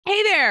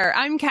Hey there,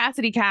 I'm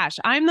Cassidy Cash.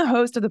 I'm the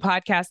host of the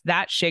podcast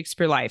That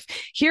Shakespeare Life.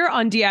 Here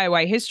on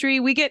DIY History,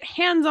 we get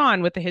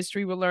hands-on with the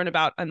history we'll learn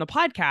about on the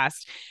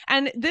podcast.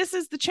 And this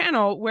is the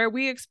channel where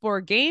we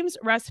explore games,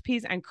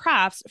 recipes, and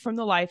crafts from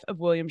the life of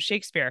William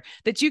Shakespeare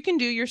that you can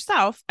do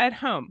yourself at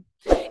home.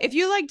 If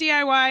you like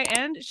DIY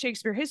and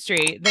Shakespeare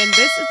history, then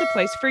this is the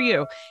place for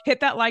you. Hit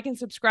that like and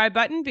subscribe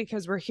button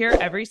because we're here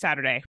every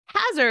Saturday.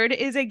 Hazard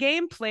is a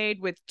game played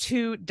with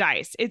two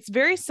dice. It's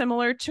very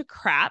similar to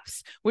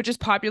craps, which is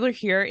popular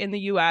here in the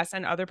US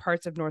and other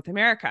parts of North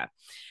America.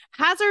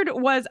 Hazard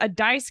was a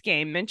dice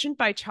game mentioned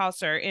by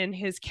Chaucer in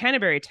his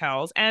Canterbury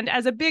Tales, and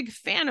as a big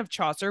fan of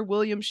Chaucer,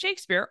 William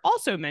Shakespeare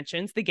also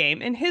mentions the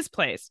game in his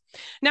plays.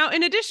 Now,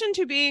 in addition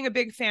to being a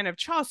big fan of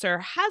Chaucer,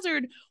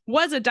 Hazard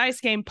was a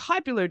dice game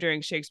popular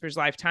during Shakespeare's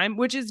lifetime,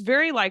 which is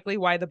very likely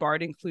why the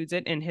bard includes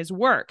it in his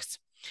works.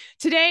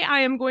 Today,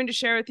 I am going to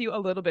share with you a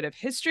little bit of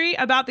history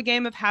about the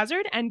game of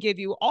Hazard and give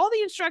you all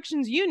the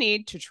instructions you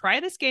need to try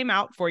this game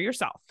out for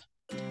yourself.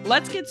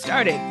 Let's get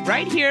started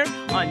right here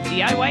on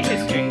DIY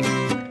History.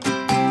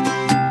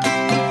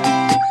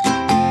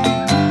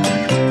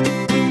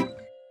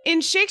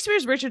 In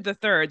Shakespeare's Richard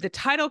III, the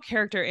title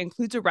character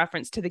includes a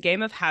reference to the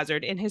game of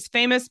Hazard in his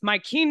famous "My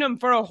kingdom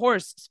for a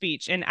horse"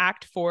 speech in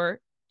Act 5,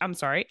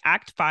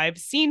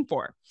 Scene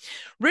 4.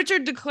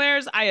 Richard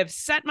declares, "I have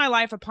set my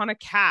life upon a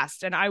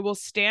cast, and I will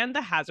stand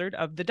the hazard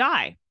of the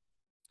die."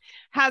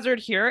 Hazard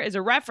here is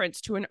a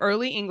reference to an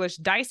early English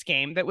dice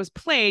game that was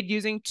played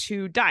using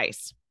two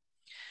dice.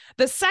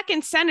 The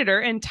second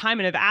senator in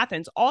Timon of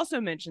Athens also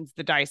mentions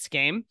the dice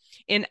game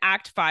in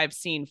Act 5,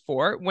 Scene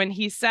 4, when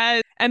he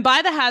says, "And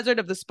by the hazard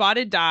of the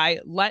spotted die,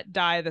 let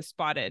die the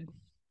spotted."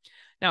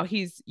 Now,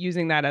 he's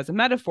using that as a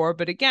metaphor,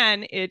 but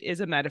again, it is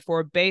a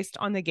metaphor based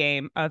on the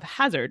game of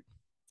Hazard.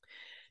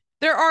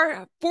 There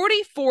are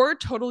 44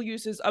 total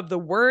uses of the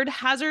word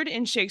hazard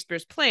in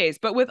Shakespeare's plays,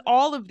 but with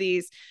all of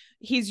these,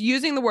 he's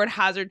using the word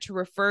hazard to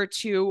refer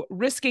to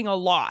risking a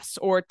loss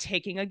or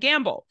taking a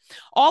gamble.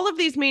 All of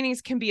these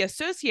meanings can be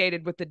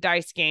associated with the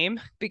dice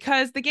game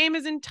because the game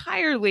is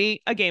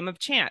entirely a game of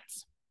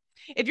chance.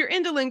 If you're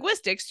into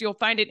linguistics, you'll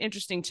find it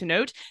interesting to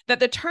note that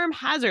the term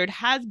hazard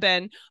has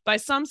been, by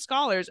some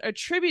scholars,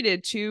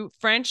 attributed to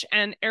French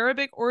and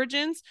Arabic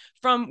origins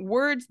from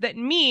words that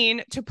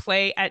mean to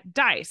play at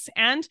dice.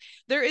 And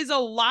there is a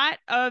lot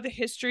of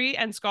history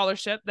and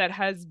scholarship that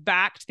has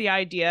backed the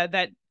idea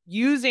that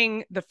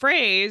using the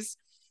phrase,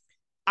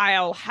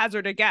 "I'll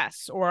hazard a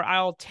guess," or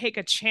 "I'll take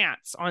a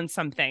chance on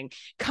something,"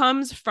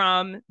 comes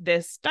from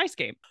this dice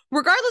game.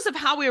 Regardless of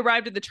how we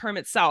arrived at the term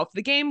itself,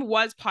 the game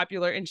was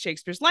popular in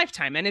Shakespeare's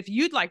lifetime. And if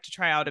you'd like to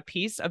try out a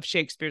piece of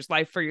Shakespeare's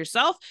life for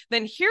yourself,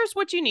 then here's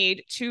what you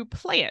need to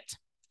play it.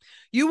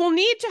 You will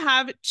need to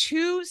have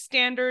two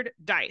standard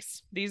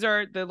dice. These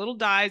are the little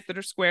dies that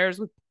are squares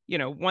with,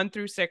 1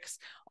 through 6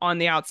 on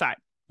the outside.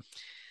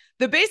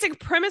 The basic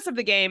premise of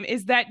the game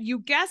is that you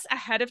guess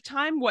ahead of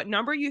time what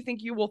number you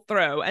think you will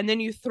throw, and then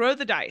you throw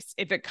the dice.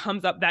 If it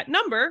comes up that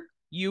number,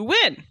 you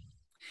win.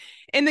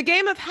 In the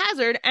game of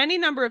Hazard, any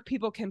number of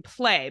people can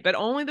play, but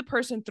only the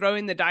person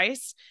throwing the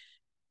dice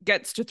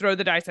gets to throw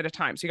the dice at a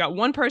time. So you got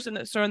one person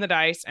that's throwing the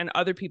dice and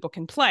other people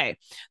can play.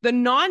 The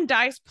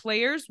non-dice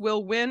players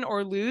will win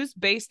or lose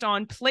based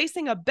on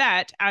placing a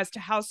bet as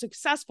to how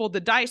successful the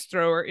dice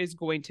thrower is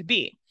going to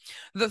be.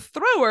 The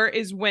thrower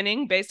is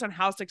winning based on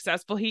how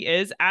successful he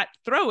is at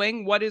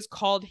throwing what is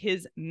called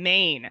his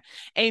main.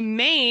 A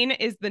main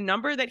is the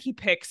number that he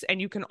picks,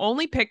 and you can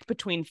only pick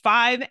between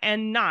 5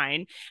 and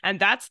 9, and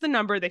that's the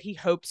number that he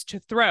hopes to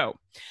throw.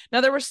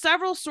 Now, there were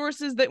several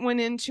sources that went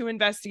into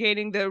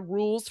investigating the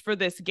rules for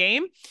this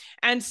game,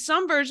 and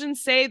some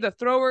versions say the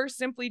thrower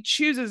simply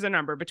chooses a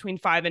number between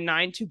 5 and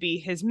 9 to be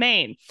his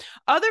main.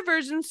 Other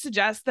versions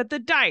suggest that the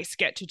dice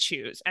get to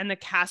choose, and the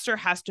caster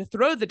has to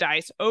throw the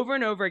dice over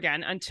and over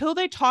again until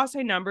they toss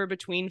a number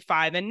between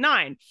 5 and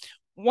 9.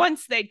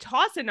 Once they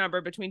toss a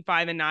number between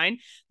 5 and 9,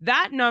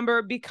 that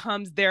number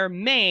becomes their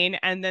main,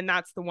 and then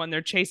that's the one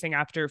they're chasing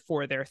after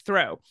for their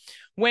throw.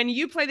 When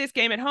you play this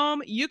game at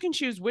home, you can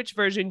choose which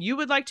version you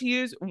would like to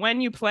use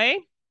when you play,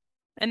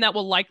 and that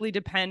will likely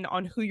depend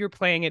on who you're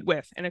playing it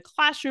with. In a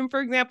classroom, for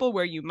example,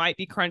 where you might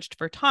be crunched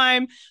for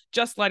time,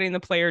 just letting the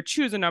player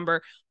choose a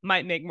number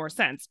might make more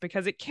sense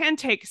because it can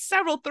take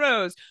several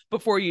throws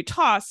before you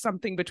toss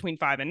something between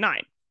 5 and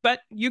 9.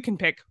 But you can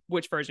pick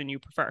which version you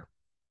prefer.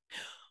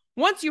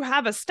 Once you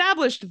have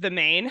established the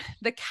main,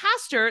 the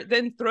caster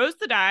then throws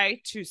the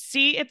die to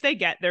see if they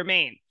get their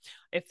main.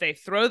 If they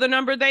throw the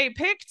number they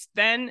picked,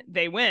 then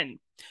they win.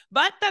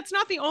 But that's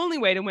not the only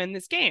way to win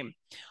this game.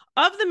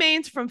 Of the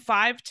mains from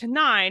 5 to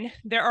 9,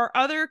 there are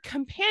other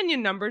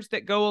companion numbers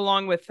that go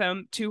along with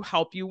them to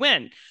help you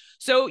win.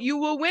 So you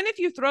will win if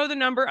you throw the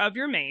number of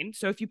your main.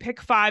 So if you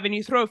pick 5 and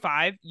you throw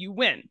 5, you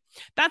win.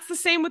 That's the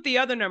same with the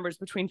other numbers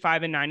between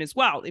 5 and 9 as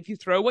well. If you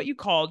throw what you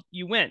called,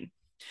 you win.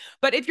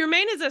 But if your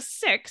main is a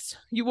 6,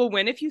 you will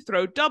win if you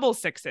throw double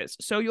 6s.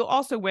 So you'll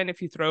also win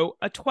if you throw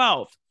a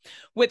 12.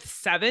 With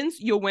 7s,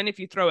 you'll win if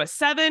you throw a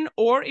 7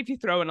 or if you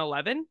throw an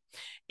 11.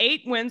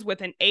 8 wins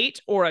with an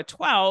 8 or a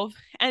 12,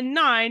 and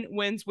 9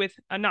 wins with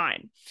a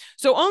 9.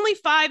 So only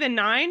 5 and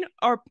 9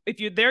 are,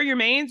 if they're your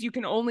mains, you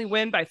can only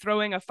win by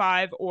throwing a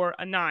 5 or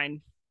a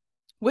 9.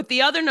 With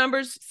the other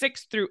numbers,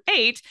 6 through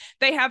 8,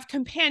 they have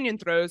companion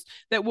throws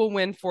that will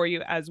win for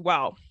you as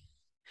well.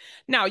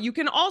 Now, you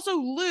can also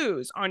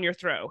lose on your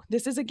throw.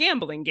 This is a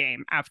gambling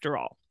game, after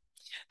all.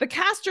 The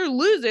caster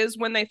loses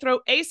when they throw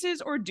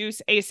aces or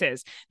deuce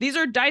aces. These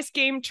are dice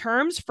game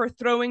terms for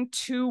throwing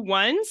 2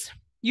 1s.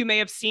 You may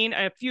have seen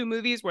a few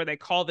movies where they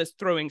call this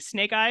throwing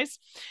snake eyes.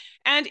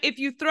 And if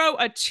you throw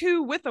a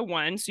 2 with a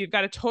 1, so you've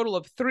got a total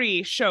of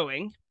 3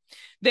 showing,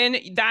 then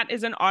that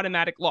is an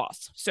automatic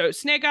loss. So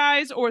snake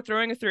eyes or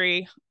throwing a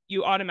 3,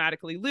 you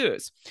automatically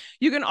lose.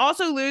 You can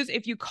also lose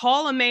if you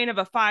call a main of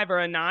a 5 or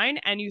a 9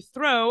 and you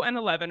throw an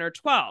 11 or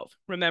 12.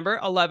 Remember,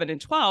 11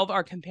 and 12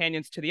 are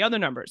companions to the other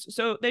numbers,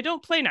 so they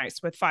don't play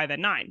nice with 5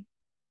 and 9.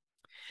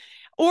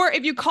 Or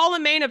if you call a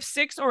main of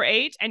 6 or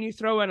 8 and you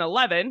throw an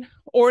 11,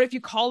 or if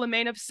you call a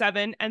main of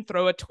 7 and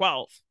throw a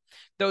 12.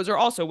 Those are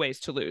also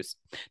ways to lose.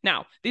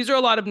 Now, these are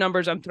a lot of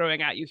numbers I'm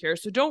throwing at you here,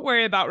 so don't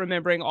worry about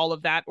remembering all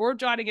of that or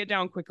jotting it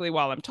down quickly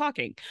while I'm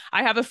talking.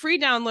 I have a free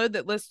download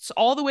that lists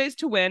all the ways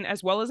to win,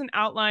 as well as an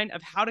outline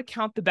of how to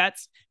count the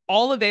bets,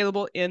 all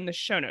available in the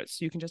show notes.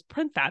 So you can just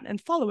print that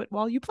and follow it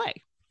while you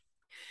play.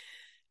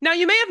 Now,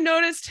 you may have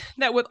noticed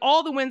that with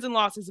all the wins and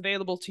losses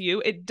available to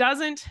you, it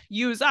doesn't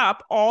use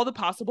up all the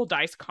possible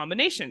dice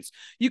combinations.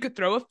 You could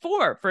throw a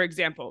 4, for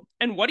example.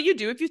 And what do you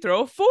do if you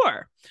throw a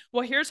 4?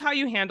 Well, here's how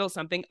you handle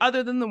something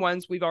other than the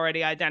ones we've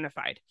already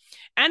identified.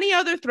 Any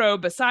other throw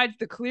besides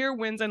the clear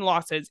wins and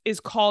losses is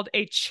called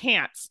a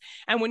chance.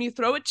 And when you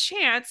throw a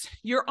chance,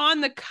 you're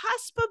on the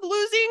cusp of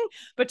losing,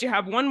 but you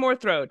have one more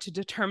throw to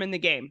determine the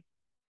game.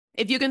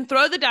 If you can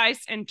throw the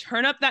dice and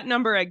turn up that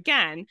number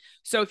again,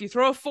 so if you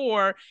throw a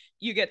 4,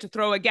 you get to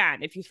throw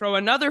again. If you throw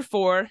another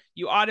 4,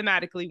 you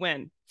automatically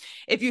win.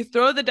 If you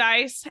throw the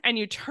dice and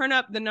you turn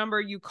up the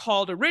number you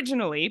called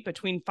originally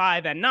between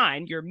 5 and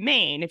 9, your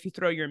main, if you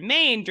throw your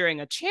main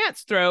during a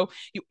chance throw,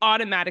 you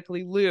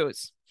automatically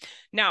lose.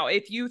 Now,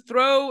 if you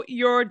throw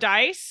your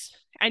dice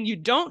and you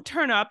don't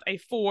turn up a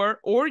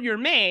 4 or your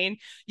main,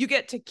 you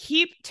get to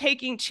keep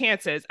taking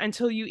chances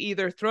until you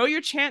either throw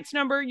your chance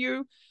number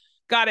you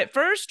got it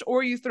first,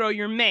 or you throw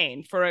your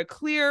main for a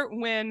clear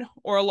win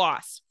or a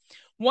loss.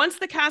 Once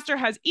the caster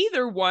has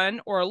either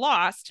won or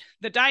lost,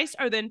 the dice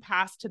are then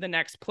passed to the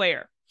next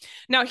player.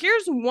 Now,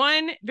 here's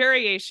one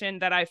variation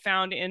that I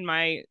found in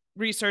my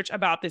research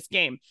about this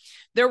game.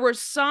 There were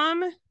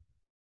some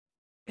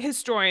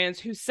historians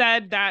who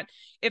said that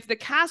if the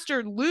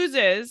caster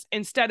loses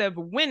instead of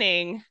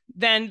winning,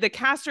 then the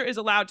caster is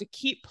allowed to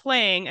keep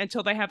playing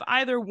until they have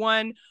either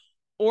won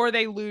or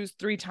they lose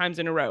 3 times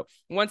in a row.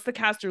 Once the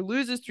caster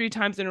loses 3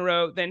 times in a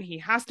row, then he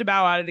has to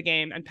bow out of the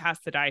game and pass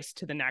the dice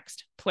to the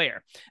next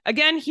player.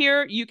 Again,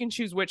 here, you can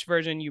choose which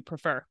version you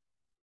prefer.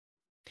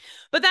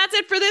 But that's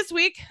it for this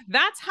week.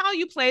 That's how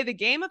you play the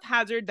game of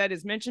hazard that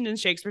is mentioned in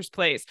Shakespeare's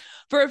plays.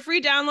 For a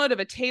free download of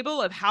a table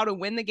of how to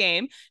win the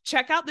game,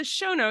 check out the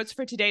show notes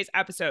for today's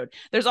episode.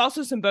 There's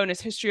also some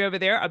bonus history over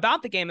there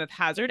about the game of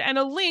hazard and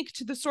a link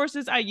to the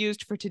sources I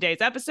used for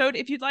today's episode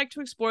if you'd like to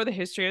explore the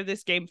history of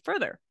this game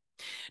further.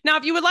 Now,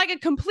 if you would like a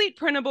complete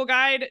printable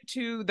guide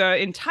to the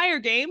entire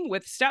game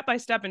with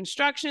step-by-step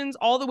instructions,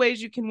 all the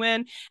ways you can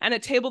win, and a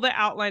table that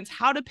outlines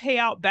how to pay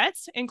out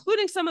bets,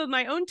 including some of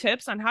my own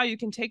tips on how you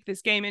can take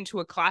this game into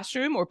a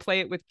classroom or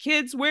play it with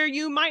kids where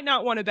you might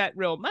not want to bet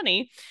real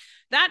money,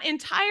 that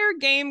entire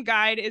game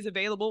guide is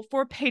available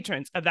for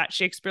patrons of That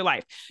Shakespeare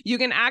Life. You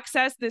can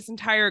access this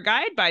entire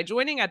guide by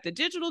joining at the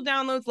digital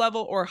downloads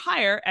level or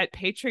higher at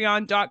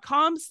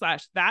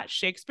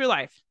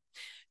patreon.com/thatshakespearelife.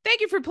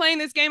 Thank you for playing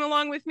this game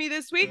along with me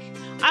this week.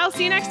 I'll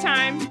see you next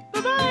time.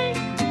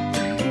 Bye-bye.